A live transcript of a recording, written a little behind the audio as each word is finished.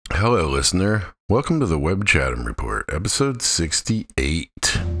Hello, listener. Welcome to the Webb Chatham Report, episode 68.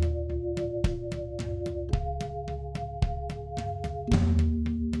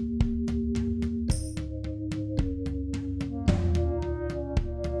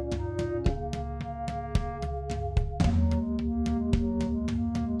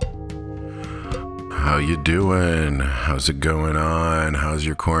 How you doing? How's it going on? How's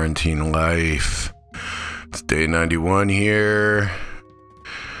your quarantine life? It's day 91 here.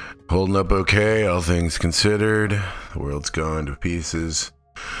 Holding up okay, all things considered. The world's going to pieces.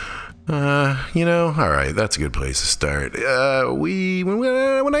 Alright, that's a good place to start.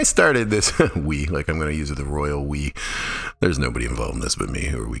 When I started this, I'm going to use the royal we. There's nobody involved in this but me.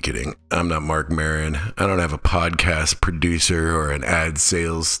 Who are we kidding? I'm not Mark Maron. I don't have a podcast producer or an ad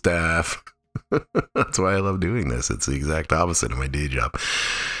sales staff. That's why I love doing this. It's the exact opposite of my day job.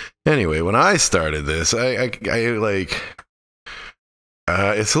 Anyway, when I started this,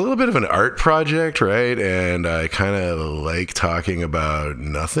 it's a little bit of an art project, right? And I kind of like talking about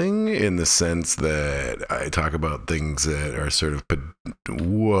nothing in the sense that I talk about things that are sort of,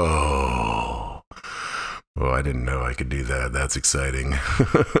 whoa. Oh, I didn't know I could do that. That's exciting.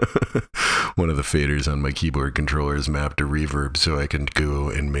 One of the faders on my keyboard controller is mapped to reverb, so I can go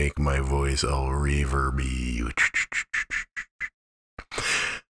and make my voice all reverby.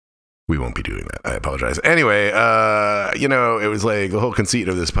 We won't be doing that. I apologize. Anyway, it was like the whole conceit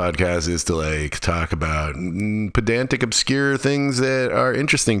of this podcast is to like talk about pedantic, obscure things that are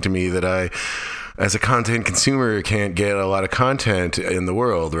interesting to me that I, as a content consumer, can't get a lot of content in the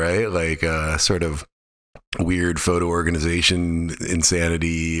world, right? Like sort of weird photo organization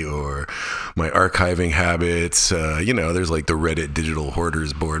insanity or my archiving habits. There's like the Reddit digital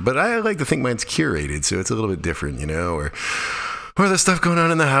hoarders board, but I like to think mine's curated, so it's a little bit different, or the stuff going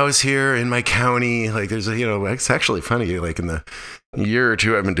on in the house here in my county. Like there's it's actually funny, like in the year or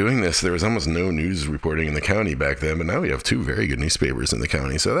two I've been doing this, there was almost no news reporting in the county back then, but now we have two very good newspapers in the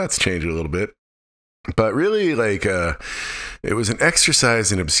county, so that's changed a little bit. But really, it was an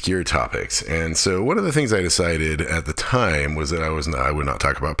exercise in obscure topics. And so one of the things I decided at the time was that I would not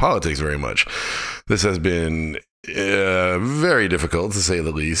talk about politics very much. This has been very difficult, to say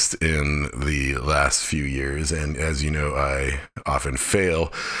the least, in the last few years. And as you know, I often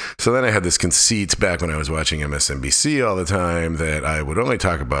fail. So then I had this conceit back when I was watching MSNBC all the time that I would only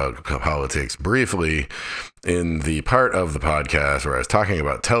talk about politics briefly in the part of the podcast where I was talking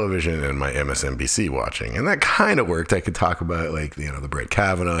about television and my MSNBC watching. And that kind of worked. I could talk about the Brett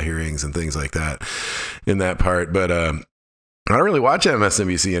Kavanaugh hearings and things like that in that part. But I don't really watch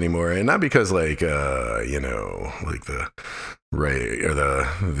MSNBC anymore, and not because the right or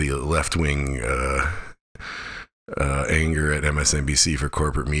the left wing anger at MSNBC for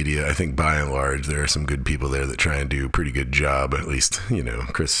corporate media. I think by and large there are some good people there that try and do a pretty good job. At least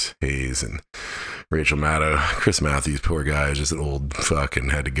Chris Hayes and Rachel Maddow. Chris Matthews, poor guy, is just an old fuck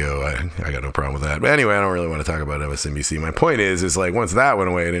and had to go. I got no problem with that. But anyway, I don't really want to talk about MSNBC. My point is once that went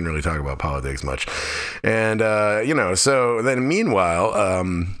away, I didn't really talk about politics much. And, so then meanwhile,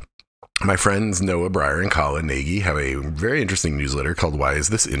 my friends Noah Breyer and Colin Nagy have a very interesting newsletter called Why Is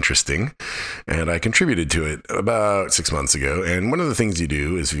This Interesting? And I contributed to it about 6 months ago. And one of the things you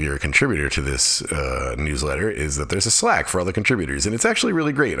do is, if you're a contributor to this newsletter, is that there's a Slack for all the contributors. And it's actually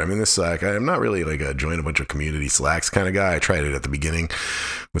really great. I mean, this Slack, I'm not really like a join a bunch of community Slacks kind of guy. I tried it at the beginning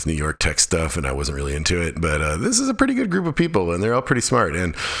with New York tech stuff and I wasn't really into it. But this is a pretty good group of people and they're all pretty smart.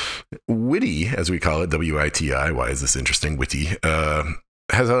 And Witty, as we call it, WITI, Why Is This Interesting? Witty,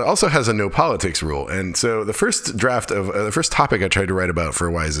 also has a no politics rule. And so the first draft of the first topic I tried to write about for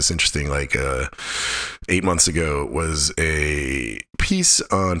Why Is This Interesting 8 months ago was a piece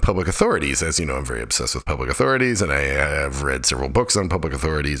on public authorities. As you know, I'm very obsessed with public authorities, and I have read several books on public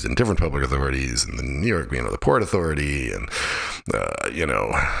authorities and different public authorities, and the New York, the Port Authority, and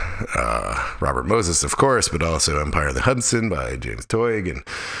Robert Moses, of course, but also Empire of the Hudson by James Toig, and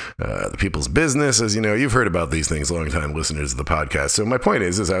The People's Business. As you know, you've heard about these things, long-time listeners of the podcast. So my point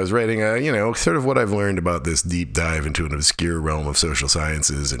is I was writing sort of what I've learned about this deep dive into an obscure realm of social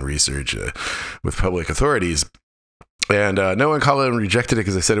sciences and research with public authorities. And no one called it and rejected it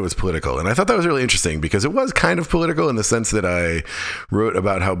because I said it was political. And I thought that was really interesting because it was kind of political in the sense that I wrote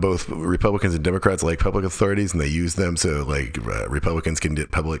about how both Republicans and Democrats like public authorities and they use them. So Republicans can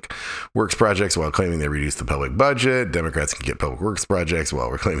get public works projects while claiming they reduce the public budget. Democrats can get public works projects while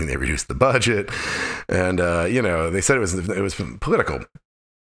we're claiming they reduce the budget. And, they said it was political.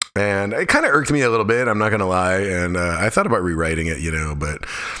 And it kind of irked me a little bit, I'm not going to lie. And I thought about rewriting it, but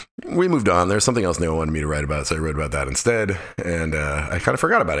we moved on. There's something else Noah wanted me to write about, so I wrote about that instead. And I kind of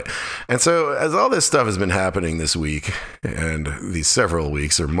forgot about it. And so as all this stuff has been happening this week and these several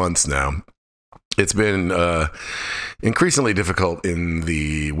weeks or months now, it's been increasingly difficult in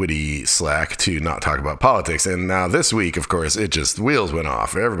the witty Slack to not talk about politics. And now this week, of course, it just wheels went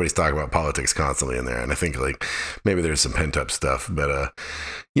off. Everybody's talking about politics constantly in there. And I think maybe there's some pent up stuff. But,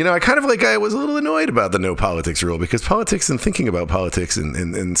 I kind of I was a little annoyed about the no politics rule, because politics and thinking about politics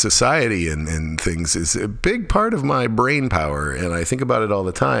and society and things is a big part of my brain power. And I think about it all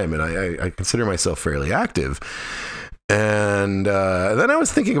the time. And I consider myself fairly active. And then I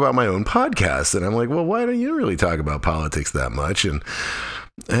was thinking about my own podcast, and I'm like, well, why don't you really talk about politics that much? And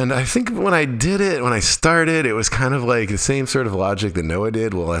I think when I started, it was kind of like the same sort of logic that Noah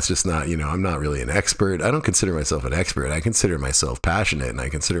did. Well, that's just not, I'm not really an expert. I don't consider myself an expert. I consider myself passionate, and I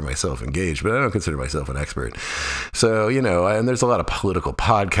consider myself engaged, but I don't consider myself an expert. So, and there's a lot of political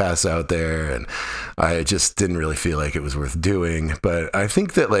podcasts out there, and I just didn't really feel like it was worth doing. But I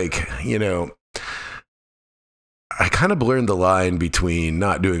think that I kind of blurred the line between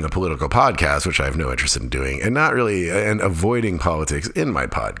not doing a political podcast, which I have no interest in doing, and avoiding politics in my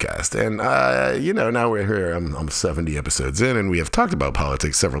podcast. And, now we're here, I'm 70 episodes in, and we have talked about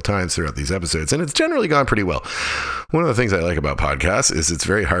politics several times throughout these episodes, and it's generally gone pretty well. One of the things I like about podcasts is it's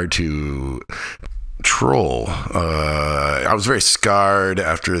very hard to troll. I was very scarred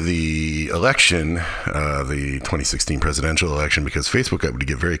after the election, the 2016 presidential election, because Facebook would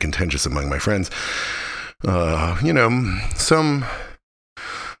get very contentious among my friends. Some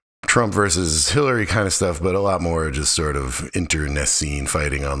Trump versus Hillary kind of stuff, but a lot more just sort of internecine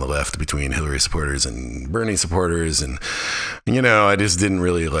fighting on the left between Hillary supporters and Bernie supporters. And, I just didn't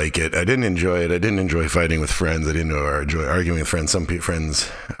really like it. I didn't enjoy it. I didn't enjoy fighting with friends. I didn't enjoy arguing with friends. Some friends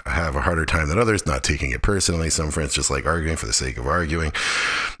have a harder time than others, not taking it personally. Some friends just like arguing for the sake of arguing.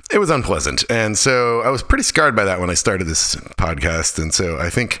 It was unpleasant. And so I was pretty scarred by that when I started this podcast. And so I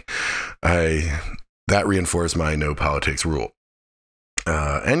think that reinforced my no politics rule.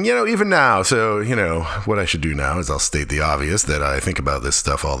 And, even now, so, what I should do now is I'll state the obvious, that I think about this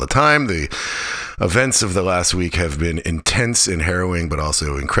stuff all the time. The events of the last week have been intense and harrowing, but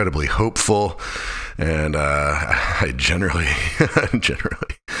also incredibly hopeful. And I generally,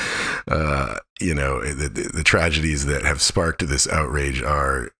 the tragedies that have sparked this outrage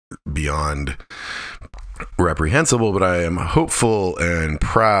are beyond reprehensible, but I am hopeful and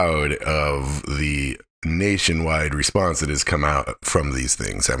proud of the nationwide response that has come out from these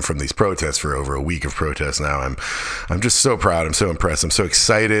things and from these protests. For over a week of protests now, I'm just so proud. I'm so impressed. I'm so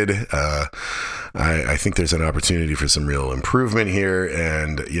excited. I think there's an opportunity for some real improvement here,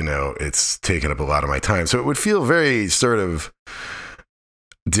 and it's taken up a lot of my time, so it would feel very sort of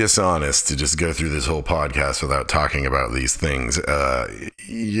dishonest to just go through this whole podcast without talking about these things. I'm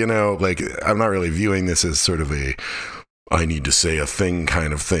not really viewing this as sort of I need to say a thing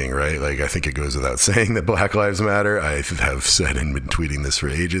kind of thing, right? I think it goes without saying that Black Lives Matter. I have said and been tweeting this for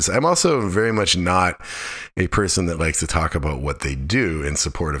ages. I'm also very much not a person that likes to talk about what they do in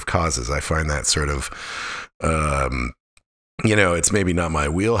support of causes. I find that sort of, it's maybe not my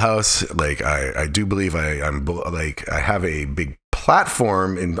wheelhouse. I do believe I have a big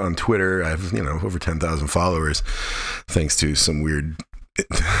platform on Twitter. I have, over 10,000 followers, thanks to some weird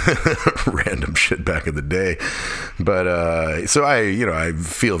random shit back in the day. But so I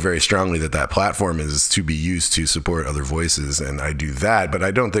feel very strongly that platform is to be used to support other voices, and I do that. But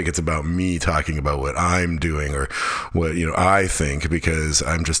I don't think it's about me talking about what I'm doing or what I think, because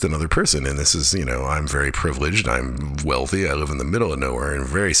I'm just another person, and this is I'm very privileged, I'm wealthy, I live in the middle of nowhere in a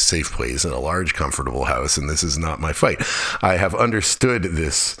very safe place in a large comfortable house, and this is not my fight. I have understood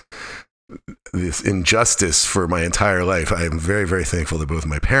this injustice for my entire life. I am very, very thankful that both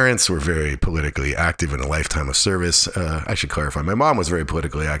my parents were very politically active in a lifetime of service. I should clarify, my mom was very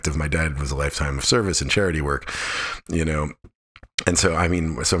politically active. My dad was a lifetime of service and charity work, And so,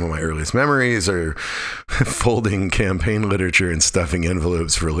 some of my earliest memories are folding campaign literature and stuffing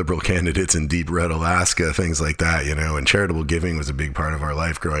envelopes for liberal candidates in deep red Alaska, things like that, and charitable giving was a big part of our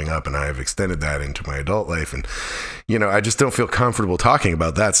life growing up. And I have extended that into my adult life. And, I just don't feel comfortable talking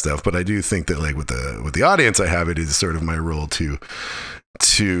about that stuff. But I do think that with the audience I have, it is sort of my role to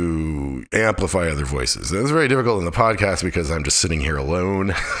amplify other voices. It's very difficult in the podcast because I'm just sitting here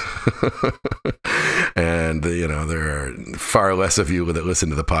alone. And, there are far less of you that listen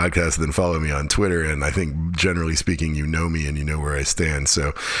to the podcast than follow me on Twitter. And I think generally speaking, you know me and you know where I stand.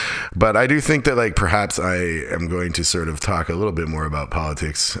 So, but I do think that perhaps I am going to sort of talk a little bit more about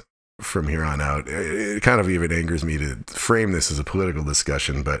politics from here on out. It kind of even angers me to frame this as a political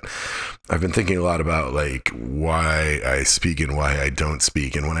discussion, but I've been thinking a lot about like why I speak and why I don't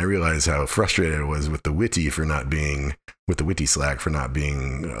speak. And when I realized how frustrated I was with the witty Slack for not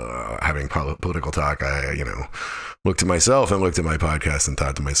being having political talk, I looked at myself and looked at my podcast and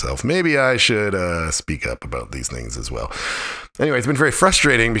thought to myself, maybe I should speak up about these things as well. Anyway, it's been very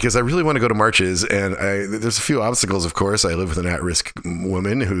frustrating because I really want to go to marches, and there's a few obstacles, of course. I live with an at-risk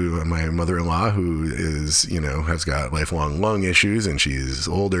woman, my mother-in-law, who is, has got lifelong lung issues, and she's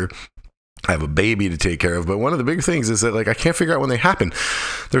older. I have a baby to take care of, but one of the big things is that, like, I can't figure out when they happen.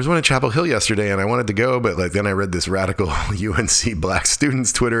 There was one in Chapel Hill yesterday, and I wanted to go, but like then I read this radical UNC black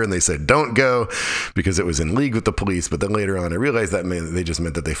students Twitter, and they said don't go because it was in league with the police. But then later on, I realized they just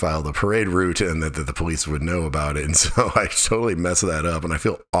meant that they filed a parade route and that the police would know about it, and so I totally messed that up, and I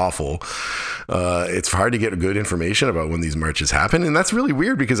feel awful. It's hard to get good information about when these marches happen, and that's really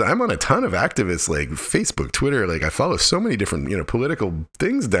weird because I'm on a ton of activists like Facebook, Twitter, like I follow so many different political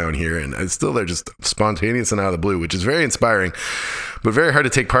things down here, and still they're just spontaneous and out of the blue, which is very inspiring, but very hard to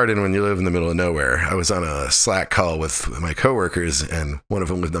take part in when you live in the middle of nowhere. I was on a Slack call with my coworkers, and one of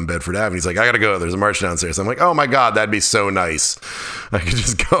them lived on Bedford Ave, and he's like, I gotta go, there's a march downstairs. I'm like, oh my God, that'd be so nice. I could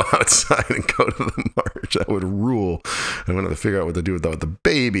just go outside and go to the march. That would rule. I wouldn't have to figure out what to do without the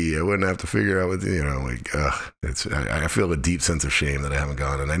baby. I wouldn't have to figure out what, I feel a deep sense of shame that I haven't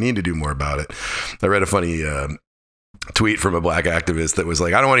gone, and I need to do more about it. I read a funny tweet from a black activist that was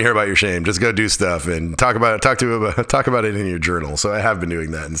like, I don't want to hear about your shame, just go do stuff and talk about it in your journal. So I have been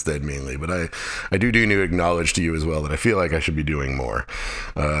doing that instead mainly, but I do need to acknowledge to you as well that I feel like I should be doing more.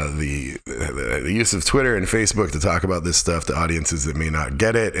 The use of Twitter and Facebook to talk about this stuff to audiences that may not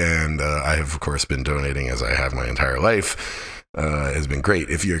get it, and I have of course been donating as I have my entire life, has been great.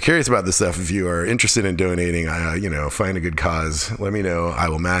 If you're curious about this stuff, if you are interested in donating, find a good cause, let me know. I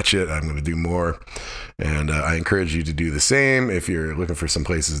will match it. I'm going to do more. And I encourage you to do the same. If you're looking for some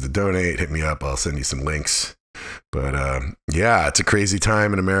places to donate, hit me up. I'll send you some links. But it's a crazy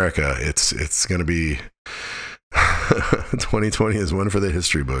time in America. It's going to be 2020 is one for the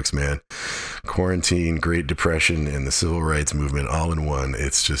history books, man. Quarantine, Great Depression, and the Civil Rights Movement all in one.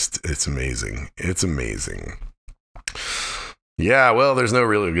 It's amazing. It's amazing. Yeah, well, there's no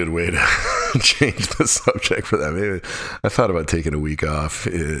really good way to change the subject for that. Maybe I thought about taking a week off,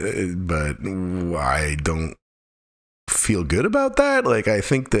 but I don't feel good about that. Like, I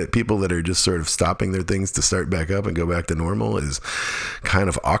think that people that are just sort of stopping their things to start back up and go back to normal is kind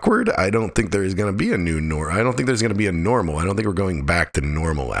of awkward. I don't think there is going to be a new norm. I don't think there's going to be a normal. I don't think we're going back to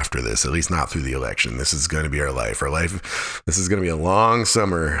normal after this, at least not through the election. This is going to be our life. This is going to be a long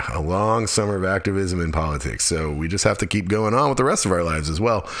summer of activism and politics. So we just have to keep going on with the rest of our lives as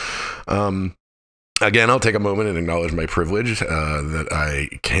well. Again, I'll take a moment and acknowledge my privilege that I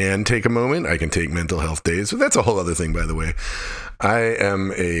can take a moment. I can take mental health days. But that's a whole other thing, by the way. I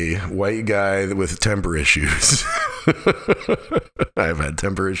am a white guy with temper issues. I've had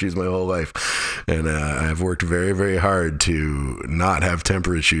temper issues my whole life. And I've worked very, very hard to not have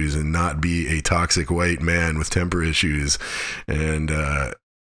temper issues and not be a toxic white man with temper issues. And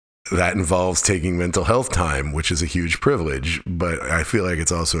that involves taking mental health time, which is a huge privilege, but I feel like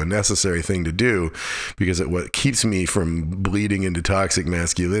it's also a necessary thing to do because what keeps me from bleeding into toxic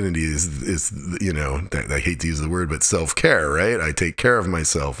masculinity is I hate to use the word, but self-care, right? I take care of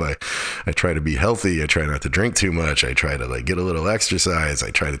myself. I try to be healthy. I try not to drink too much. I try to get a little exercise.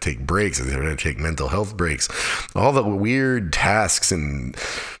 I try to take breaks. I try to take mental health breaks. All the weird tasks and,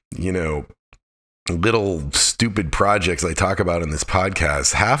 little stupid projects I talk about in this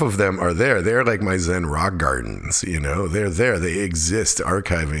podcast, half of them are there. They're like my Zen rock gardens, they're there. They exist,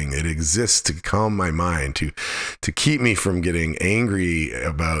 archiving. It exists to calm my mind, to keep me from getting angry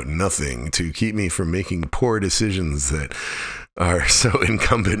about nothing, to keep me from making poor decisions that are so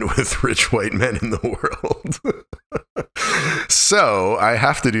incumbent with rich white men in the world. So I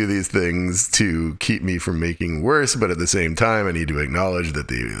have to do these things to keep me from making worse, but at the same time, I need to acknowledge that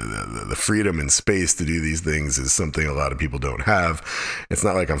the freedom and space to do these things is something a lot of people don't have. It's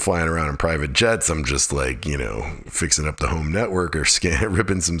not like I'm flying around in private jets. I'm just fixing up the home network or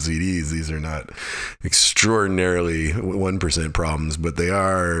ripping some CDs. These are not extraordinarily 1% problems, but they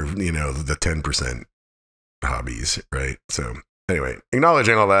are, the 10% hobbies, right? So anyway,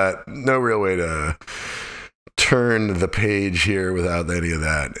 acknowledging all that, no real way to turn the page here without any of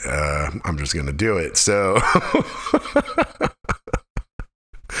that. I'm just going to do it. So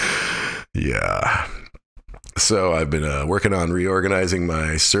yeah. So I've been working on reorganizing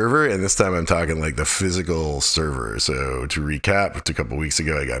my server, and this time I'm talking like the physical server. So to recap, a couple weeks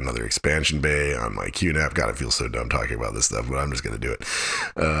ago, I got another expansion bay on my QNAP. God, I feel so dumb talking about this stuff, but I'm just going to do it.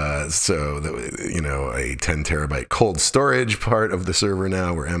 A 10 terabyte cold storage part of the server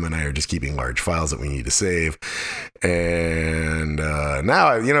now, where Emma and I are just keeping large files that we need to save. And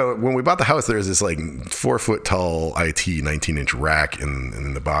now, when we bought the house, there's this like 4-foot tall IT 19-inch rack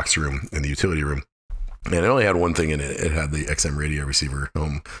in the box room, in the utility room. And it only had one thing in it. It had the XM radio receiver,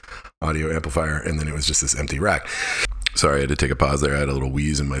 home audio amplifier, and then it was just this empty rack. Sorry, I had to take a pause there. I had a little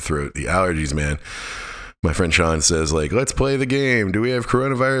wheeze in my throat. The allergies, man. My friend Sean says, like, let's play the game. Do we have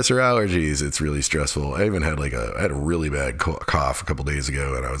coronavirus or allergies? It's really stressful. I even had I had a really bad cough a couple days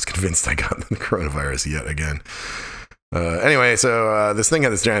ago, and I was convinced I got the coronavirus yet again. Anyway, so this thing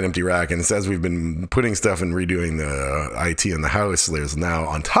had this giant empty rack, and as we've been putting stuff and redoing the IT in the house, there's now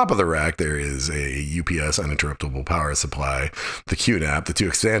on top of the rack, there is a UPS uninterruptible power supply, the QNAP, the 2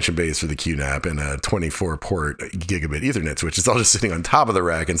 expansion bays for the QNAP, and a 24-port gigabit Ethernet switch. It's all just sitting on top of the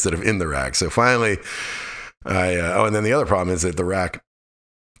rack instead of in the rack. So finally, and then the other problem is that the rack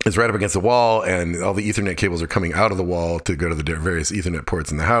is right up against the wall, and all the Ethernet cables are coming out of the wall to go to the various Ethernet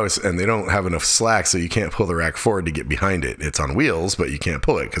ports in the house, and they don't have enough slack, so you can't pull the rack forward to get behind it. It's on wheels, but you can't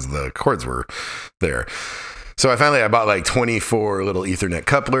pull it because the cords were there. So I bought like 24 little Ethernet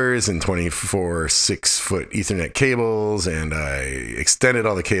couplers and 24 6-foot Ethernet cables, and I extended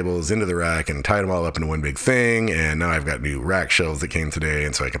all the cables into the rack and tied them all up into one big thing. And now I've got new rack shelves that came today,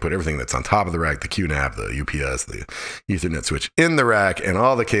 and so I can put everything that's on top of the rack, the QNAP, the UPS, the Ethernet switch in the rack, and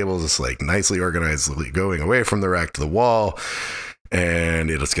all the cables is like nicely organized, going away from the rack to the wall.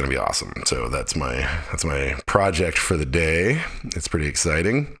 And it's going to be awesome. So that's my project for the day. It's pretty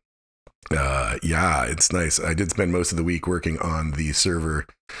exciting. It's nice. I did spend most of the week working on the server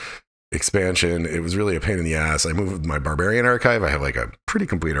expansion. It was really a pain in the ass. I moved my Barbarian archive. I have like a pretty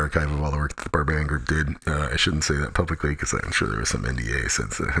complete archive of all the work that the Barbarian group did. I shouldn't say that publicly because I'm sure there was some NDA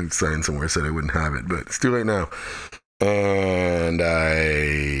since I signed somewhere said I wouldn't have it, but it's too late now. And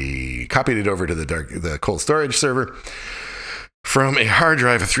I copied it over to the cold storage server from a hard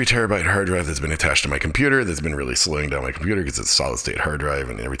drive, a 3 terabyte hard drive that's been attached to my computer, that's been really slowing down my computer because it's a solid state hard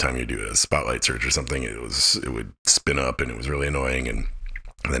drive, and every time you do a spotlight search or something, it would spin up, and it was really annoying. And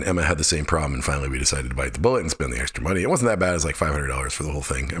then Emma had the same problem, and finally we decided to bite the bullet and spend the extra money. It wasn't that bad. It was like $500 for the whole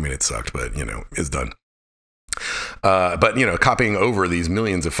thing. I mean, it sucked, but it's done. But copying over these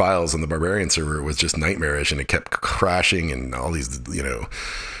millions of files on the Barbarian server was just nightmarish, and it kept crashing, and all these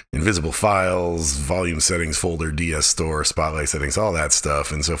invisible files, volume settings, folder, DS store, spotlight settings, all that stuff.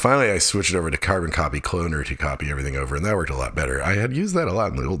 And so finally I switched over to Carbon Copy Cloner to copy everything over, and that worked a lot better. I had used that a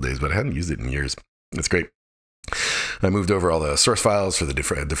lot in the old days, but I hadn't used it in years. It's great. I moved over all the source files for the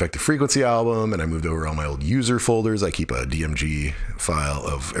Defective Frequency album, and I moved over all my old user folders. I keep a DMG file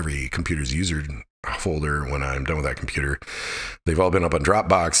of every computer's user folder when I'm done with that computer. They've all been up on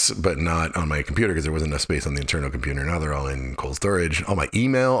Dropbox, but not on my computer because there wasn't enough space on the internal computer. Now they're all in cold storage. All my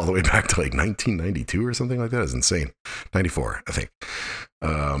email, all the way back to like 1992 or something like that, is insane. 94, I think.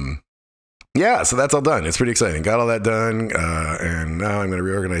 So that's all done. It's pretty exciting. Got all that done, and now I'm going to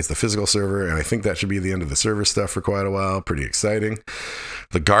reorganize the physical server, and I think that should be the end of the server stuff for quite a while. Pretty exciting.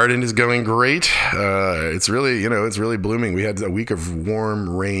 The garden is going great. It's really, it's really blooming. We had a week of warm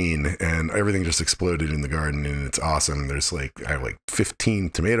rain, and everything just exploded in the garden, and it's awesome. I have 15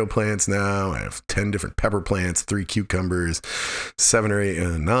 tomato plants now. I have 10 different pepper plants, 3 cucumbers, 7 or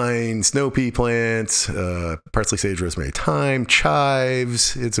 8, 9 snow pea plants, parsley, sage, rosemary, thyme,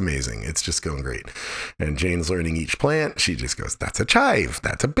 chives. It's amazing. It's just going great. And Jane's learning each plant. She just goes, that's a chive,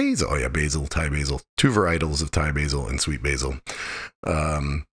 that's a basil. Oh yeah, basil, Thai basil, 2 varietals of Thai basil and sweet basil.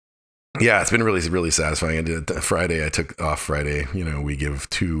 It's been really, really satisfying. I did Friday. I took off Friday. We give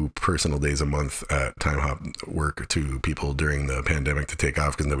 2 personal days a month at Time Hop work to people during the pandemic to take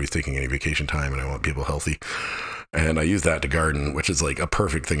off because nobody's taking any vacation time, and I want people healthy. And I used that to garden, which is like a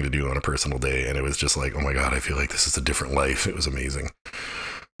perfect thing to do on a personal day. And it was just like, oh my God, I feel like this is a different life. It was amazing.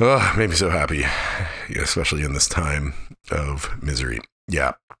 Oh, made me so happy, especially in this time of misery.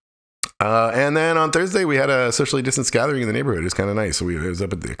 Yeah. And then on Thursday, we had a socially distanced gathering in the neighborhood. It was kind of nice. So it was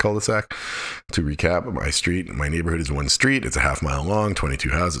up at the cul-de-sac. To recap, my neighborhood is one street. It's a half-mile long, 22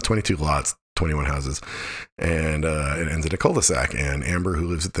 houses, 22 lots, 21 houses. And it ends at a cul-de-sac. And Amber, who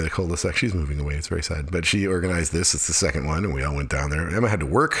lives at the cul-de-sac, she's moving away. It's very sad. But she organized this. It's the second one, and we all went down there. Emma had to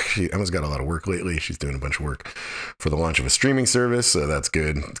work. Emma's got a lot of work lately. She's doing a bunch of work for the launch of a streaming service. So that's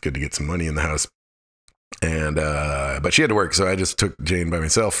good. It's good to get some money in the house. And but she had to work, so I just took Jane by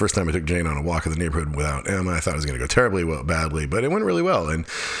myself. First time I took Jane on a walk in the neighborhood without Emma. I thought it was going to go terribly badly, but it went really well. And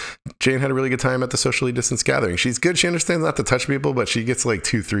Jane had a really good time at the socially distanced gathering. She's good. She understands not to touch people, but she gets like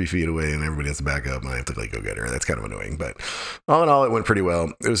 2-3 feet away, and everybody has to back up, and I have to like go get her. That's kind of annoying, but all in all, it went pretty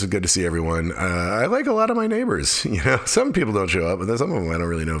well. It was good to see everyone. I like a lot of my neighbors. You know, some people don't show up, but some of them I don't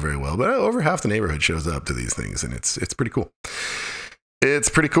really know very well. But over half the neighborhood shows up to these things, and it's pretty cool. It's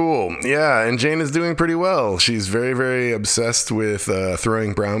pretty cool. Yeah, and Jane is doing pretty well. She's very, very obsessed with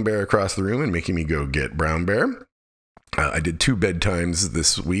throwing Brown Bear across the room and making me go get Brown Bear. I did 2 bedtimes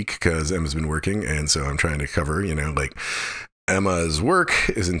this week because Emma's been working, and so I'm trying to cover, you know, like Emma's work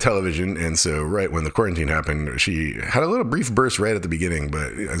is in television, and so right when the quarantine happened, she had a little brief burst right at the beginning,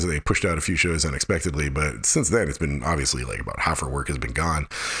 but as they pushed out a few shows unexpectedly, but since then it's been obviously like about half her work has been gone.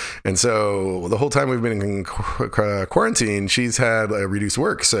 And so the whole time we've been in quarantine, she's had reduced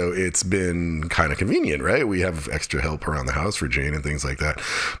work, so it's been kind of convenient, right? We have extra help around the house for Jane and things like that,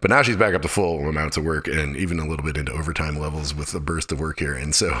 but now she's back up to full amounts of work and even a little bit into overtime levels with a burst of work here.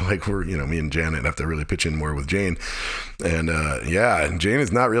 And so like we're, you know, me and Janet have to really pitch in more with Jane. And yeah, Jane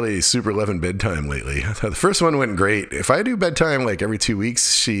is not really super loving bedtime lately. The first one went great. If I do bedtime like every 2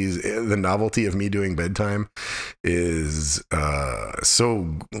 weeks, the novelty of me doing bedtime is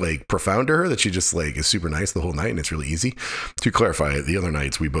so like profound to her that she just like is super nice the whole night, and it's really easy. To clarify, the other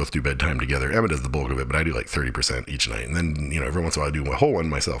nights we both do bedtime together. Emma does the bulk of it, but I do like 30% each night, and then, you know, every once in a while I do a whole one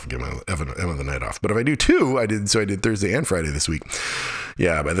myself and give Emma the night off. But if I do 2, I did Thursday and Friday this week.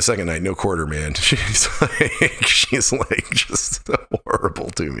 Yeah, by the second night, no quarter, man. She's like just so horrible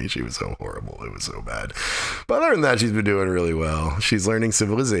to me. She was so horrible. It was so bad. But other than that, she's been doing really well. She's learning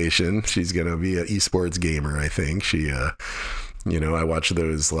Civilization. She's going to be an esports gamer, I think. She, you know, I watch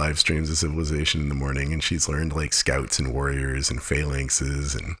those live streams of Civilization in the morning, and she's learned like scouts and warriors and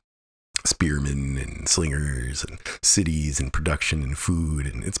phalanxes and spearmen and slingers and cities and production and food,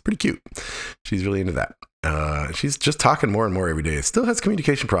 and it's pretty cute. She's really into that. She's just talking more and more every day. It still has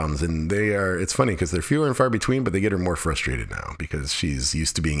communication problems, and it's funny because they're fewer and far between, but they get her more frustrated now because she's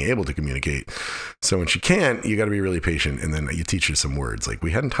used to being able to communicate. So when she can't, you got to be really patient, and then you teach her some words. Like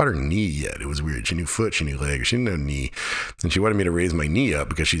we hadn't taught her knee yet. It was weird. She knew foot, she knew leg, she didn't know knee, and she wanted me to raise my knee up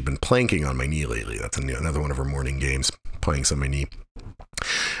because she's been planking on my knee lately. That's another one of her morning games, planks on my knee.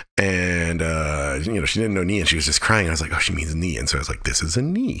 And you know, she didn't know knee, and she was just crying. I was like, oh, she means knee. And so I was like, this is a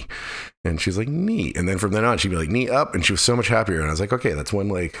knee. And she's like, knee. And then from then on, she'd be like, knee up. And she was so much happier. And I was like, okay, that's one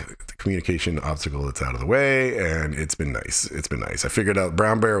like communication obstacle that's out of the way. And it's been nice. It's been nice. I figured out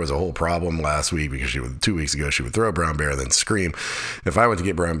Brown Bear was a whole problem last week because 2 weeks ago, she would throw Brown Bear and then scream. If I went to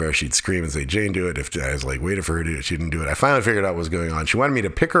get Brown Bear, she'd scream and say, Jane, do it. If I was like, waited for her to do it, she didn't do it. I finally figured out what was going on. She wanted me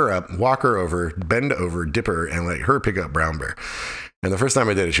to pick her up, walk her over, bend over, dip her, and let her pick up Brown Bear. And the first time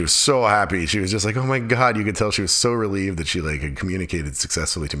I did it, she was so happy. She was just like, oh my God, you could tell she was so relieved that she like had communicated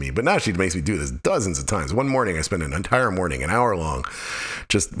successfully to me. But now she makes me do this dozens of times. One morning, I spent an entire morning, an hour long,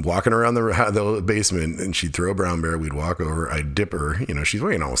 just walking around the basement, and she'd throw Brown Bear. We'd walk over. I'd dip her. You know, she's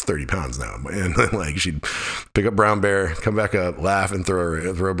weighing almost 30 pounds now. And then like she'd pick up Brown Bear, come back up, laugh, and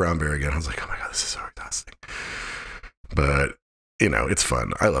throw Brown Bear again. I was like, oh my God, this is so exhausting. But, you know, it's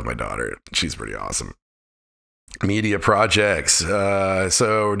fun. I love my daughter. She's pretty awesome. Media projects.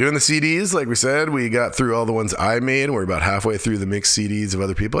 So we're doing the CDs. Like we said, we got through all the ones I made. We're about halfway through the mixed CDs of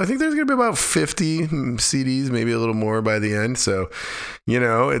other people. I think there's going to be about 50 CDs, maybe a little more by the end. So, you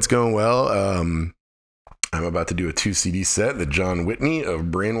know, it's going well. I'm about to do a 2 CD set that John Whitney of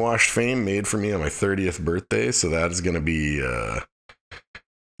Brainwashed fame made for me on my 30th birthday. So that is going to be,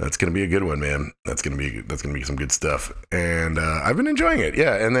 that's going to be a good one, man. That's going to be some good stuff. And I've been enjoying it.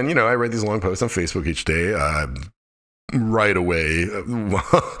 Yeah. And then, you know, I write these long posts on Facebook each day. Right away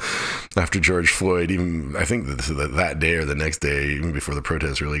after George Floyd, even I think that day or the next day, even before the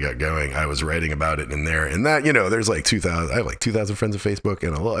protests really got going, I was writing about it in there. And that, you know, there's like 2,000, I have like 2,000 friends on Facebook,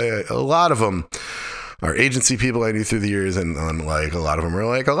 and a lot of them are agency people I knew through the years, and like a lot of them are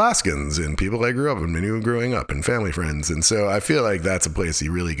like Alaskans and people I grew up and knew growing up and family friends. And so I feel like that's a place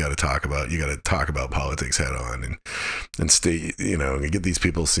you really got to talk about. You got to talk about politics head on and stay, you know, get these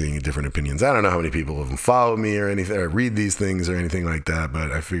people seeing different opinions. I don't know how many people have followed me or anything, or read these things or anything like that,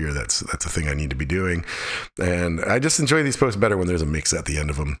 but I figure that's a thing I need to be doing. And I just enjoy these posts better when there's a mix at the end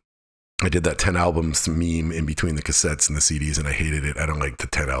of them. I did that 10 albums meme in between the cassettes and the CDs, and I hated it. I don't like the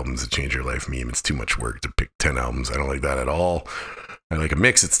 10 albums that change your life meme. It's too much work to pick 10 albums. I don't like that at all. I like a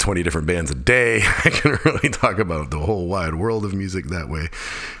mix. It's 20 different bands a day. I can really talk about the whole wide world of music that way.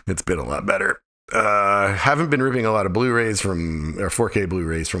 It's been a lot better. Haven't been ripping a lot of Blu-rays or 4K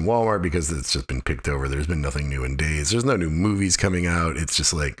Blu-rays from Walmart because it's just been picked over. There's been nothing new in days. There's no new movies coming out. It's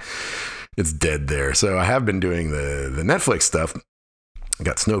just like, it's dead there. So I have been doing the Netflix stuff. I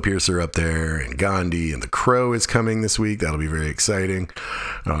got Snowpiercer up there, and Gandhi, and The Crow is coming this week. That'll be very exciting.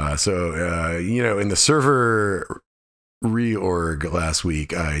 In the server reorg last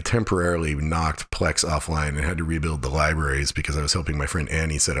week, I temporarily knocked Plex offline and had to rebuild the libraries because I was helping my friend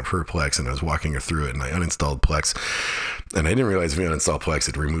Annie set up her Plex, and I was walking her through it, and I uninstalled Plex. And I didn't realize if you uninstall Plex,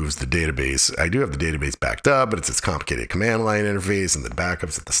 it removes the database. I do have the database backed up, but it's this complicated command line interface and the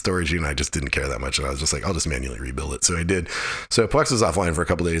backups at the storage unit. I just didn't care that much. And I was just like, I'll just manually rebuild it. So I did. So Plex was offline for a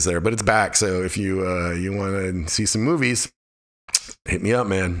couple days there, but it's back. So if you want to see some movies, hit me up,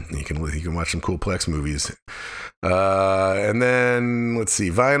 man. You can watch some cool Plex movies. And then let's see,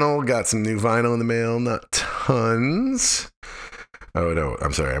 vinyl. Got some new vinyl in the mail. Not tons. Oh no,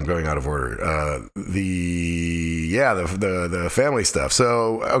 I'm sorry, I'm going out of order. The family stuff.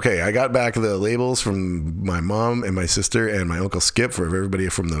 So okay, I got back the labels from my mom and my sister and my uncle Skip for everybody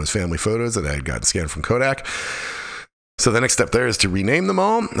from those family photos that I had gotten scanned from Kodak. So the next step there is to rename them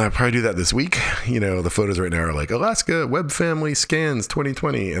all. I'll probably do that this week. The photos right now are like Alaska Webb Family Scans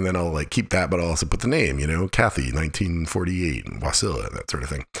 2020. And then I'll like keep that, but I'll also put the name, Kathy, 1948, and Wasilla, that sort of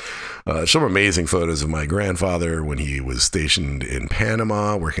thing. Some amazing photos of my grandfather when he was stationed in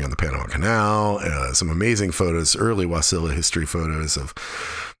Panama, working on the Panama Canal. Some amazing photos, early Wasilla history photos of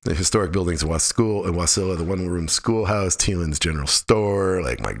the historic buildings of Wasilla, the one-room schoolhouse, Teelan's General Store,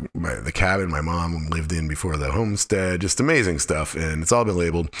 like the cabin my mom lived in before the homestead, just amazing stuff. And it's all been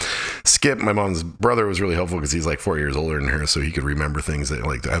labeled. Skip, my mom's brother, was really helpful because he's like 4 years older than her, so he could remember things that,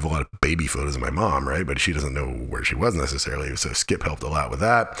 like, I have a lot of baby photos of my mom, right? But she doesn't know where she was necessarily, so Skip helped a lot with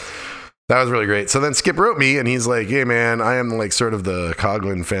that. That was really great. So then Skip wrote me, and he's like, hey, man, I am like sort of the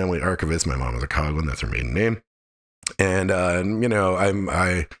Coughlin family archivist. My mom was a Coughlin, that's her maiden name. And,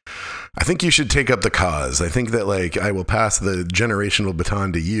 I think you should take up the cause. I think that, like, I will pass the generational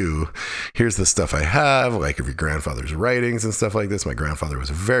baton to you. Here's the stuff I have, like, of your grandfather's writings and stuff like this. My grandfather was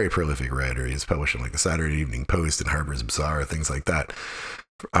a very prolific writer. He was published in, like, the Saturday Evening Post and Harper's Bazaar, things like that,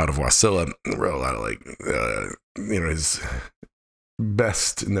 out of Wasilla. Wrote a lot of, like, his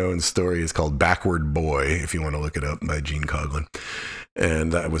best known story is called Backward Boy, if you want to look it up, by Gene Coughlin.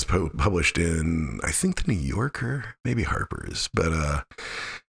 And that was published in, I think, the New Yorker, maybe Harper's. But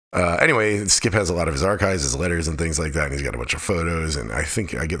anyway, Skip has a lot of his archives, his letters and things like that. And he's got a bunch of photos. And I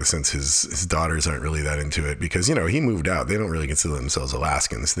think I get the sense his daughters aren't really that into it because, he moved out. They don't really consider themselves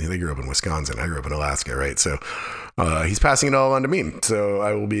Alaskans. They grew up in Wisconsin. I grew up in Alaska, right? So he's passing it all on to me. So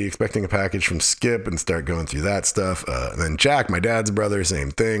I will be expecting a package from Skip and start going through that stuff. And then Jack, my dad's brother,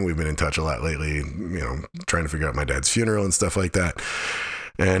 same thing. We've been in touch a lot lately, trying to figure out my dad's funeral and stuff like that.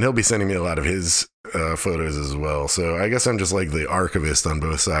 And he'll be sending me a lot of his photos as well. So I guess I'm just like the archivist on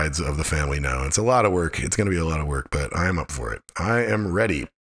both sides of the family now. It's a lot of work. It's going to be a lot of work, but I am up for it. I am ready.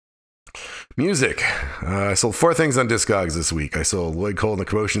 Music. I sold 4 things on Discogs this week. I sold Lloyd Cole and the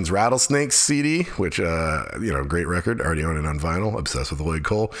Commotion's Rattlesnakes CD, which, great record. Already own it on vinyl. Obsessed with Lloyd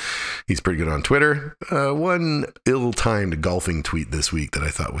Cole. He's pretty good on Twitter. One ill-timed golfing tweet this week that I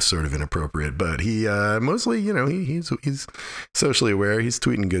thought was sort of inappropriate, but he mostly, he's socially aware. He's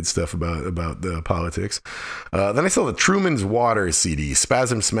tweeting good stuff about the politics. Then I sold the Truman's Water CD,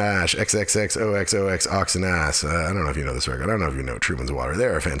 Spasm Smash, XXXOXOX Oxen Ass. I don't know if you know this record. I don't know if you know Truman's Water.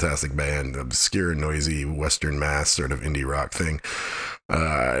 They're a fantastic band, obscure, noisy Western Mass sort of indie rock thing.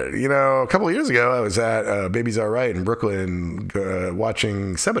 A couple of years ago, I was at Baby's Alright in Brooklyn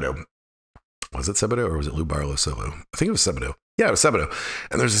watching Sebadoh. Was it Sebadoh or was it Lou Barlow solo? I think it was Sebadoh. Yeah, it was Sebadoh.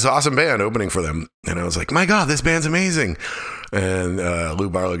 And there's this awesome band opening for them. And I was like, my God, this band's amazing. And Lou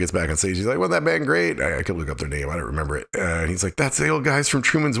Barlow gets back on stage. He's like, wasn't that band great? I could look up their name. I don't remember it. And he's like, that's the old guys from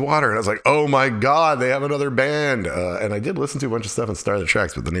Truman's Water. And I was like, oh my God, they have another band. And I did listen to a bunch of stuff and Star the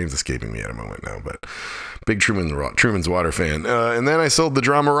Tracks, but the name's escaping me at a moment now. But big Truman's Water fan. And then I sold the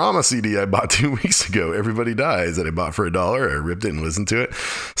Dramarama CD I bought 2 weeks ago, Everybody Dies, that I bought for $1. I ripped it and listened to it.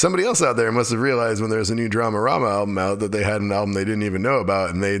 Somebody else out there must have realized when there was a new Dramarama album out that they had an album they didn't even know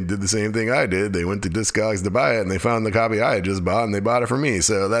about, and they did the same thing I did. They went to Discogs to buy it, and they found the copy I had just bought, and they bought it for me.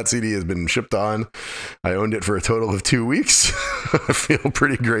 So that CD has been shipped on. I owned it for a total of 2 weeks. I feel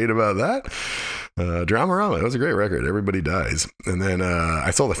pretty great about that. Dramarama, that was a great record. Everybody Dies. And then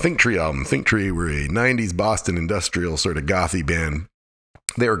I sold the Think Tree album. Think Tree were a 90s Boston industrial sort of gothy band.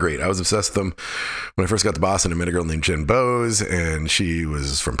 They were great. I was obsessed with them. When I first got to Boston, I met a girl named Jen Bowes, and she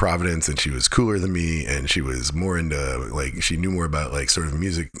was from Providence, and she was cooler than me, and she was more into, like, she knew more about, like, sort of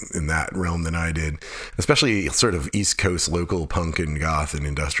music in that realm than I did, especially sort of East Coast local punk and goth and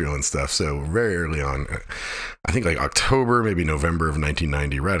industrial and stuff. So very early on, I think like October, maybe November of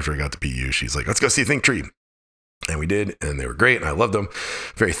 1990, right after I got to PU, she's like, let's go see Think Tree. And we did, and they were great, and I loved them.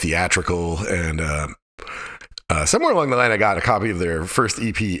 Very theatrical, and somewhere along the line, I got a copy of their first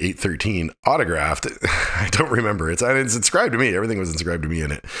EP, 813, autographed. I don't remember. It's inscribed to me. Everything was inscribed to me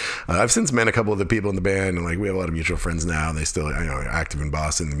in it. I've since met a couple of the people in the band, and like we have a lot of mutual friends now, and they still, active in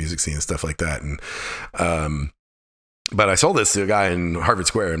Boston, the music scene and stuff like that. And but I sold this to a guy in Harvard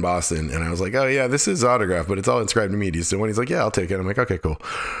Square in Boston, and I was like, oh yeah, this is autographed, but it's all inscribed to me. Do you still want? He's like, yeah, I'll take it. I'm like, okay, cool.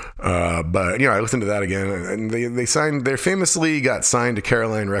 But I listened to that again, and they famously got signed to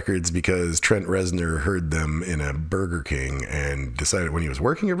Caroline Records because Trent Reznor heard them in a Burger King and decided when he was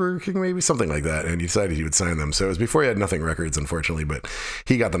working at Burger King, maybe something like that, and he decided he would sign them. So it was before he had Nothing Records, unfortunately, but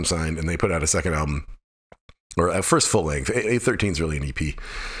he got them signed, and they put out a second album, or a first full length. 813 is really an EP.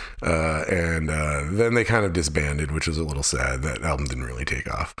 And then they kind of disbanded, which was a little sad. That album didn't really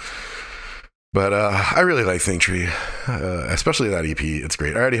take off. But I really like Think Tree, especially that EP. It's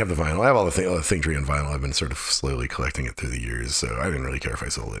great. I already have the vinyl. I have all the Think Tree and vinyl. I've been sort of slowly collecting it through the years, so I didn't really care if I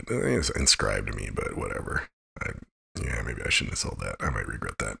sold it. It was inscribed to me, but whatever. Maybe I shouldn't have sold that. I might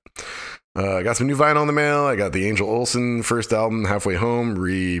regret that. I got some new vinyl in the mail. I got the Angel Olsen first album, Halfway Home,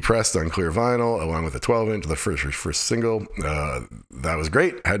 repressed on clear vinyl, along with a 12-inch, the first single. That was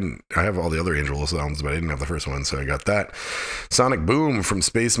great. I have all the other Angel Olsen albums, but I didn't have the first one, so I got that. Sonic Boom from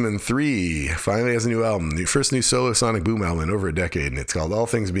Spaceman 3 finally has a new album. The first new solo Sonic Boom album in over a decade, and it's called All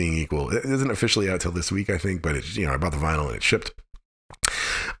Things Being Equal. It isn't officially out till this week, I think, but I bought the vinyl and it shipped.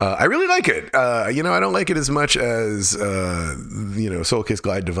 I really like it. I don't like it as much as, Soul Kiss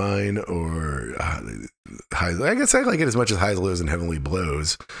Glide Divine or I guess I like it as much as Highs, Lows, and Heavenly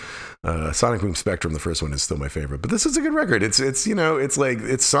Blows. Sonic Boom Spectrum, the first one, is still my favorite, but this is a good record. It's like,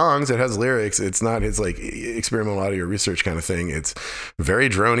 it's songs, it has lyrics. It's not his like experimental audio research kind of thing. It's very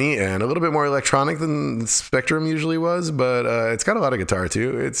drony and a little bit more electronic than Spectrum usually was, but it's got a lot of guitar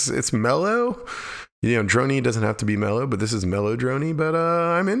too. It's mellow. Droney doesn't have to be mellow, but this is mellow droney, but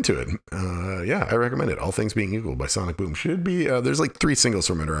I'm into it. I recommend it. All Things Being Equal by Sonic Boom should be, there's like 3 singles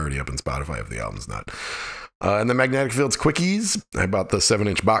from it are already up on Spotify if the album's not. And the Magnetic Fields Quickies. I bought the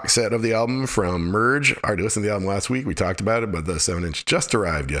 7-inch box set of the album from Merge. I already listened to the album last week. We talked about it, but the 7-inch just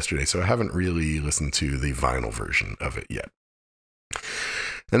arrived yesterday, so I haven't really listened to the vinyl version of it yet.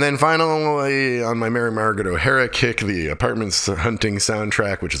 And then finally, on my Mary Margaret O'Hara kick, the Apartments Hunting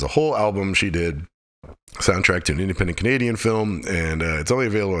soundtrack, which is a whole album she did. Soundtrack to an independent Canadian film, and it's only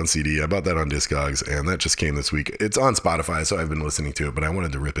available on CD. I bought that on Discogs, and that just came this week. It's on Spotify, so I've been listening to it, but I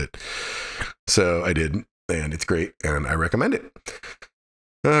wanted to rip it, so I did, and it's great, and I recommend it.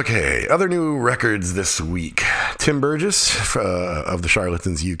 Okay, other new records this week. Tim Burgess of the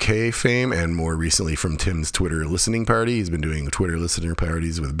Charlatans UK fame, and more recently from Tim's Twitter listening party. He's been doing Twitter listener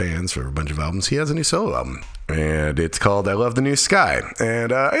parties with bands for a bunch of albums. He has a new solo album, and it's called I Love the New Sky,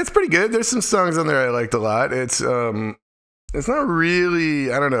 and it's pretty good. There's some songs on there I liked a lot. It's not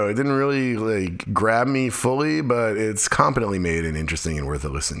really, I don't know, it didn't really like grab me fully, but it's competently made and interesting and worth a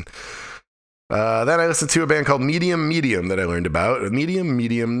listen. Then I listened to a band called Medium that I learned about.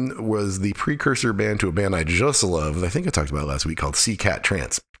 Medium was the precursor band to a band I just love, I think I talked about last week, called Sea Cat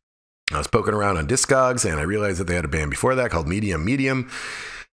Trance. I was poking around on Discogs, and I realized that they had a band before that called Medium,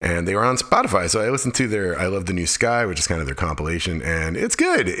 and they were on Spotify, so I listened to their I Love the New Sky, which is kind of their compilation, and it's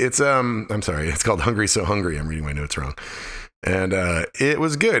good. It's it's called Hungry So Hungry. I'm reading my notes wrong. And it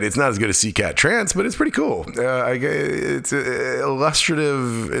was good. It's not as good as Sea Cat Trance, but it's pretty cool. It's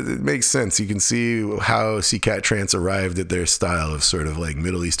illustrative. It makes sense. You can see how Sea Cat Trance arrived at their style of sort of like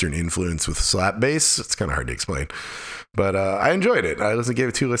Middle Eastern influence with slap bass. It's kind of hard to explain. But I enjoyed it. I gave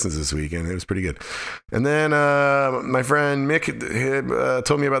it 2 listens this week, and it was pretty good. And then my friend Mick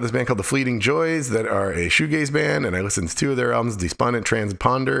told me about this band called The Fleeting Joys that are a shoegaze band, and I listened to 2 of their albums, Despondent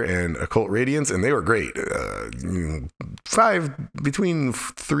Transponder and Occult Radiance, and they were great. Between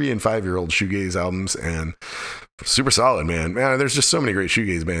 3 and 5-year-old shoegaze albums, and super solid, man. There's just so many great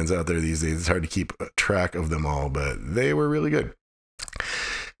shoegaze bands out there these days. It's hard to keep track of them all, but they were really good.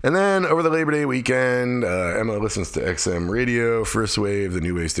 And then over the Labor Day weekend, Emma listens to XM Radio, First Wave, the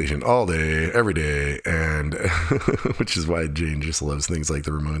new wave station all day, every day, and which is why Jane just loves things like the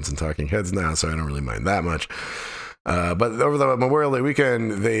Ramones and Talking Heads now, so I don't really mind that much. But over the Memorial Day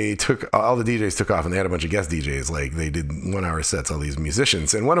weekend, all the DJs took off, and they had a bunch of guest DJs. Like, they did 1-hour sets, all these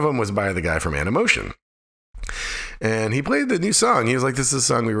musicians, and one of them was by the guy from Animotion. And he played the new song. He was like, this is a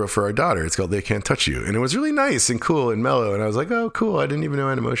song we wrote for our daughter. It's called They Can't Touch You. And it was really nice and cool and mellow. And I was like, oh, cool. I didn't even know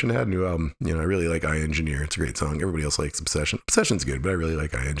Animotion had a new album. I really like I Engineer. It's a great song. Everybody else likes Obsession. Obsession's good, but I really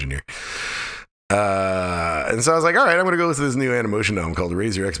like I Engineer. And so I was like, all right, I'm going to go listen to this new Animotion album called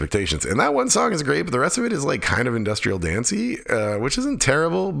Raise Your Expectations. And that one song is great, but the rest of it is like kind of industrial dancey, which isn't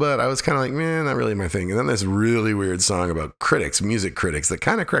terrible, but I was kind of like, man, not really my thing. And then this really weird song about critics, music critics, that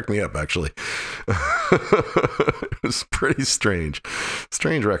kind of cracked me up, actually. It was pretty strange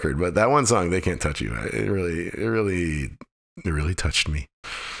record, but that one song, They Can't Touch You, it really touched me.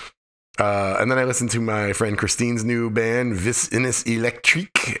 And then I listened to my friend Christine's new band, Vis Inis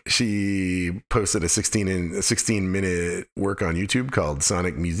Electrique. She posted a 16-minute work on YouTube called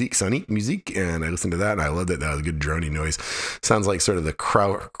Sonic Music, and I listened to that, and I loved it. That was a good drony noise. Sounds like sort of the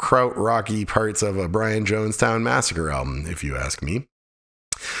kraut rocky parts of a Brian Jonestown Massacre album, if you ask me.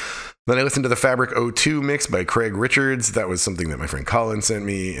 Then I listened to the Fabric 02 mix by Craig Richards. That was something that my friend Colin sent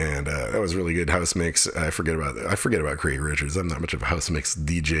me, and that was a really good house mix. I forget about Craig Richards. I'm not much of a house mix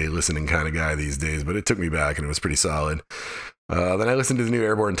DJ listening kind of guy these days, but it took me back, and it was pretty solid. Then I listened to the new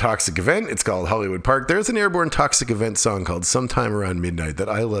Airborne Toxic Event. It's called Hollywood Park. There's an Airborne Toxic Event song called Sometime Around Midnight that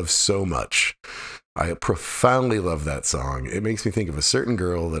I love so much. I profoundly love that song. It makes me think of a certain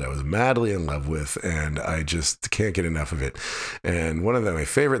girl that I was madly in love with, and I just can't get enough of it. And one of my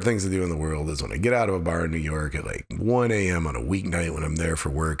favorite things to do in the world is when I get out of a bar in New York at like 1 a.m. on a weeknight when I'm there for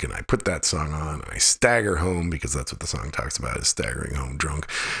work, and I put that song on, and I stagger home, because that's what the song talks about, is staggering home drunk.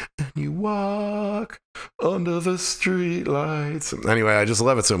 And you walk under the street lights. Anyway, I just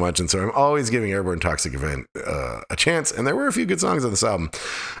love it so much, and so I'm always giving Airborne Toxic Event a chance, and there were a few good songs on this album,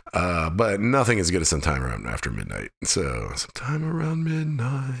 but nothing as good as Sometime Around After Midnight. So Sometime Around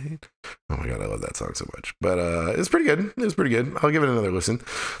Midnight. Oh my god, I love that song so much. But it's pretty good. I'll give it another listen.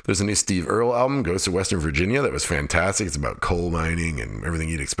 There's a new Steve Earle album, Ghosts of Western Virginia, that was fantastic. It's about coal mining and everything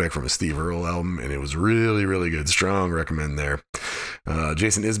you'd expect from a Steve Earle album, and it was really, really good. Strong recommend there.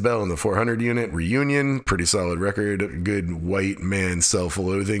 Jason Isbell and the 400 Unit Reunion, pretty solid record. Good white man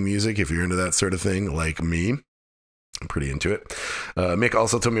self-loathing music if you're into that sort of thing, like me. I'm pretty into it. Mick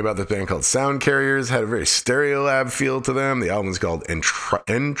also told me about this band called Soundcarriers. Had a very Stereolab feel to them. The album is called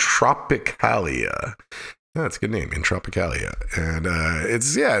Entropicalia. Yeah, that's a good name, Entropicalia. And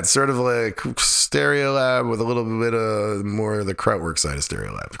it's sort of like Stereolab with a little bit of more of the Krautwerk side of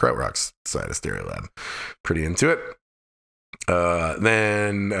Stereolab, the Krautrock side of Stereolab. Pretty into it.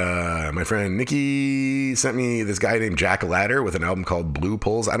 Then my friend Nikki sent me this guy named Jack Ladder with an album called Blue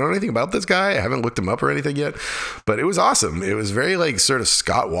Poles. I don't know anything about this guy. I haven't looked him up or anything yet, but it was awesome. It was very like sort of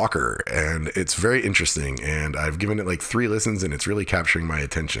Scott Walker, and it's very interesting, and I've given it like 3 listens, and it's really capturing my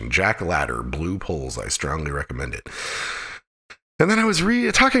attention. Jack Ladder, Blue Poles. I strongly recommend it. And then I was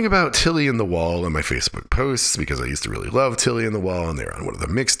talking about Tilly and the Wall in my Facebook posts, because I used to really love Tilly and the Wall, and they were on one of the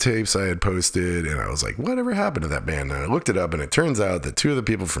mixtapes I had posted, and I was like, whatever happened to that band? And I looked it up, and it turns out that 2 of the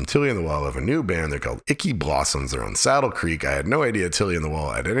people from Tilly and the Wall have a new band. They're called Icky Blossoms. They're on Saddle Creek. I had no idea Tilly and the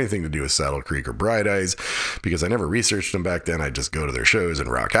Wall had anything to do with Saddle Creek or Bright Eyes, because I never researched them back then. I'd just go to their shows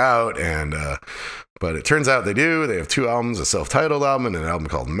and rock out, and but it turns out they do. They have 2 albums, a self-titled album and an album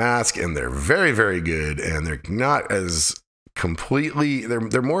called Mask, and they're very, very good, and they're not as completely,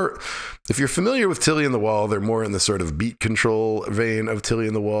 they're more, if you're familiar with Tilly and the Wall, they're more in the sort of beat control vein of Tilly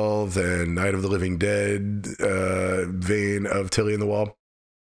and the Wall than Night of the Living Dead vein of Tilly and the Wall.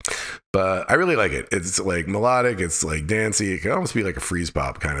 But I really like it. It's like melodic, it's like dancey, it can almost be like a freeze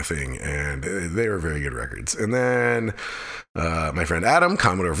pop kind of thing, and they were very good records. And then my friend Adam,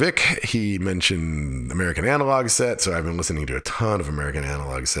 Commodore Vic, he mentioned American Analog Set, so I've been listening to a ton of American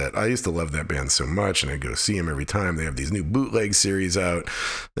Analog Set. I used to love that band so much, and I'd go see them every time. They have these new bootleg series out,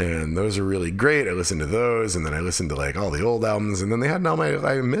 and those are really great. I listened to those, and then I listened to like all the old albums, and then they had an album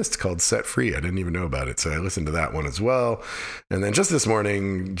I missed called Set Free. I didn't even know about it, so I listened to that one as well. And then just this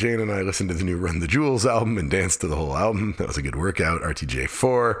morning, Jane and I listened to the new Run the Jewels album and danced to the whole album. That was a good workout.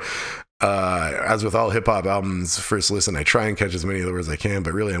 RTJ4. As with all hip-hop albums, first listen, I try and catch as many of the words as I can,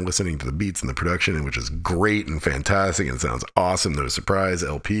 but really I'm listening to the beats and the production, which is great and fantastic and sounds awesome. No surprise,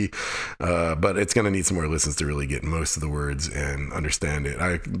 LP. But it's going to need some more listens to really get most of the words and understand it.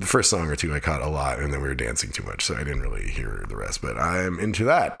 The first song or 2 I caught a lot, and then we were dancing too much, so I didn't really hear the rest, but I'm into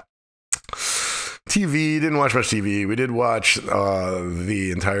that. TV, didn't watch much TV. We did watch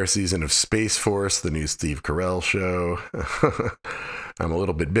the entire season of Space Force, the new Steve Carell show. I'm a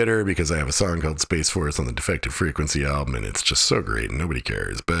little bit bitter because I have a song called Space Force on the Defective Frequency album, and it's just so great and nobody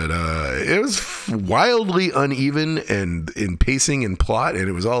cares. But it was wildly uneven and in pacing and plot, and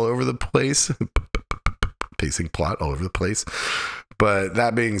it was all over the place. Pacing, plot, all over the place. But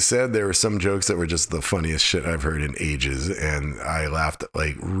that being said, there were some jokes that were just the funniest shit I've heard in ages, and I laughed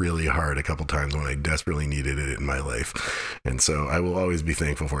like really hard a couple times when I desperately needed it in my life. And so I will always be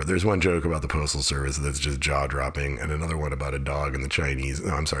thankful for it. There's one joke about the Postal Service that's just jaw-dropping, and another one about a dog in the Chinese.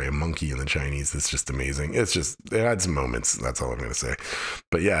 No, I'm sorry, a monkey in the Chinese. That's just amazing. It had some moments. That's all I'm going to say.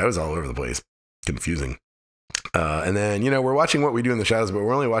 But yeah, it was all over the place. Confusing. And then, we're watching What We Do in the Shadows, but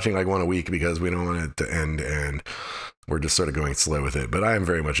we're only watching like one a week because we don't want it to end, and we're just sort of going slow with it. But I am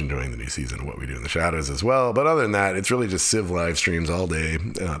very much enjoying the new season of What We Do in the Shadows as well. But other than that, it's really just Civ live streams all day,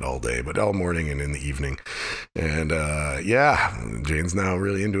 not all day, but all morning and in the evening. And Jane's now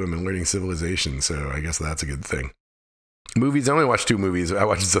really into him and learning Civilization, so I guess that's a good thing. Movies, I only watched 2 movies. I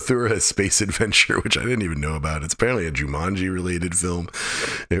watched Zathura, Space Adventure, which I didn't even know about. It's apparently a Jumanji-related film.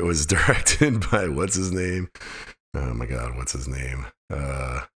 It was directed by, what's his name? Oh my God, what's his name?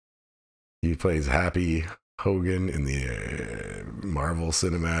 He plays Happy Hogan in the Marvel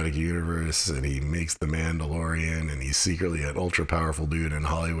Cinematic Universe, and he makes The Mandalorian, and he's secretly an ultra-powerful dude in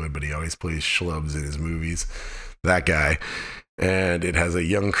Hollywood, but he always plays schlubs in his movies. That guy. And it has a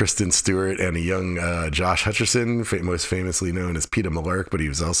young Kristen Stewart and a young Josh Hutcherson, most famously known as Peter Malark, but he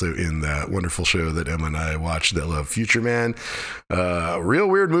was also in that wonderful show that Emma and I watched that love Future Man. Real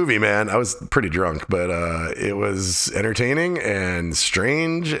weird movie, man. I was pretty drunk, but it was entertaining and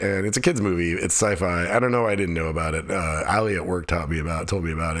strange, and it's a kid's movie. It's sci-fi. I don't know. I didn't know about it. Ali at work told me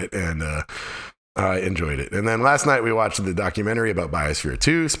about it, and I enjoyed it. And then last night we watched the documentary about Biosphere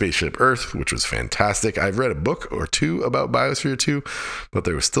 2, Spaceship Earth, which was fantastic. I've read a book or 2 about Biosphere 2, but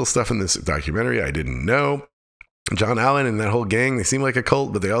there was still stuff in this documentary I didn't know. John Allen and that whole gang, they seem like a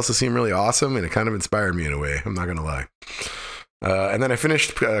cult, but they also seem really awesome, and it kind of inspired me in a way. I'm not going to lie. And then I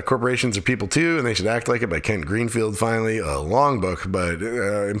finished Corporations Are People Too, and They Should Act Like It by Kent Greenfield, finally. A long book, but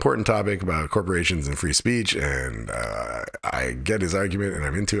important topic about corporations and free speech, and I get his argument, and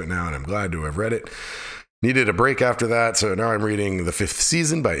I'm into it now, and I'm glad to have read it. Needed a break after that, so now I'm reading The Fifth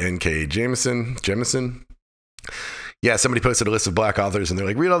Season by NK Jemison. Yeah, somebody posted a list of black authors, and they're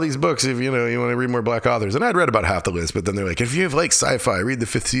like, read all these books if you want to read more black authors. And I'd read about half the list, but then they're like, if you like sci-fi, read The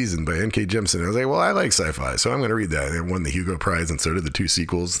Fifth Season by NK Jemison. I was like, well, I like sci-fi, so I'm going to read that. And it won the Hugo Prize, and so did the 2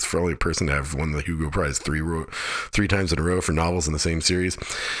 sequels. It's the only person to have won the Hugo Prize three times in a row for novels in the same series.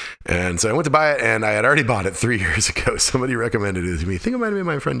 And so I went to buy it, and I had already bought it 3 years ago. Somebody recommended it to me. I think it might have been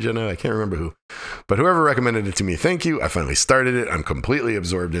my friend Jenna. I can't remember who. But whoever recommended it to me, thank you. I finally started it. I'm completely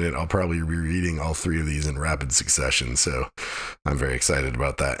absorbed in it. I'll probably be reading all 3 of these in rapid succession. So I'm very excited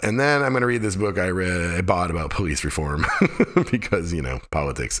about that. And then I'm going to read this book I bought about police reform because,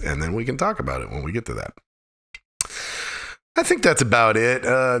 politics. And then we can talk about it when we get to that. I think that's about it.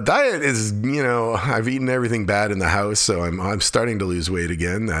 Diet is, I've eaten everything bad in the house, so I'm starting to lose weight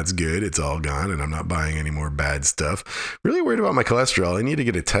again. That's good. It's all gone, and I'm not buying any more bad stuff. Really worried about my cholesterol. I need to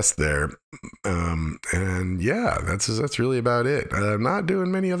get a test there. And yeah, that's really about it. I'm not doing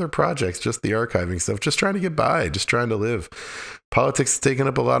many other projects, just the archiving stuff, just trying to get by, just trying to live. Politics has taken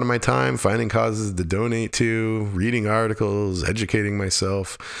up a lot of my time, finding causes to donate to, reading articles, educating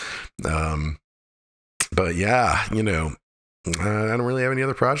myself. But yeah, I don't really have any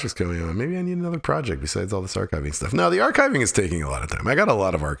other projects going on. Maybe I need another project besides all this archiving stuff. No, the archiving is taking a lot of time. I got a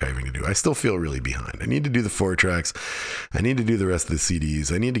lot of archiving to do. I still feel really behind. I need to do the 4 tracks. I need to do the rest of the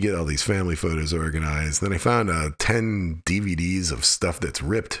CDs. I need to get all these family photos organized. Then I found 10 DVDs of stuff that's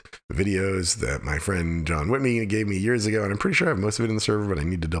ripped, videos that my friend John Whitney gave me years ago, and I'm pretty sure I have most of it in the server, but I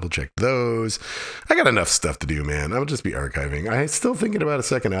need to double check those. I got enough stuff to do, man. I'll just be archiving. I'm still thinking about a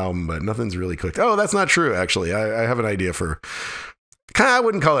second album, but nothing's really clicked. Oh, that's not true, actually. I have an idea for... I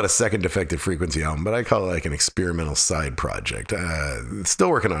wouldn't call it a second Defective Frequency album, but I call it like an experimental side project. Still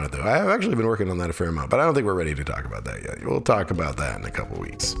working on it, though. I have actually been working on that a fair amount, but I don't think we're ready to talk about that yet. We'll talk about that in a couple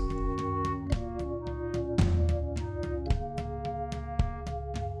weeks.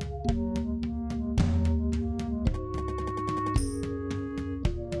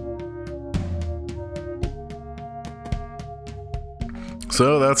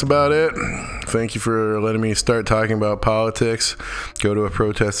 So that's about it. Thank you for letting me start talking about politics. Go to a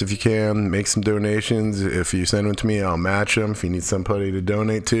protest if you can. Make some donations. If you send them to me, I'll match them. If you need somebody to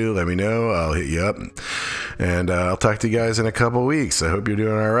donate to, let me know. I'll hit you up. And I'll talk to you guys in a couple weeks. I hope you're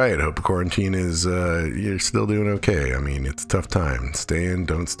doing all right. I hope quarantine is, you're still doing okay. I mean, it's a tough time. Stay in,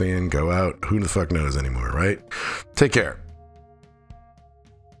 don't stay in, go out. Who the fuck knows anymore, right? Take care.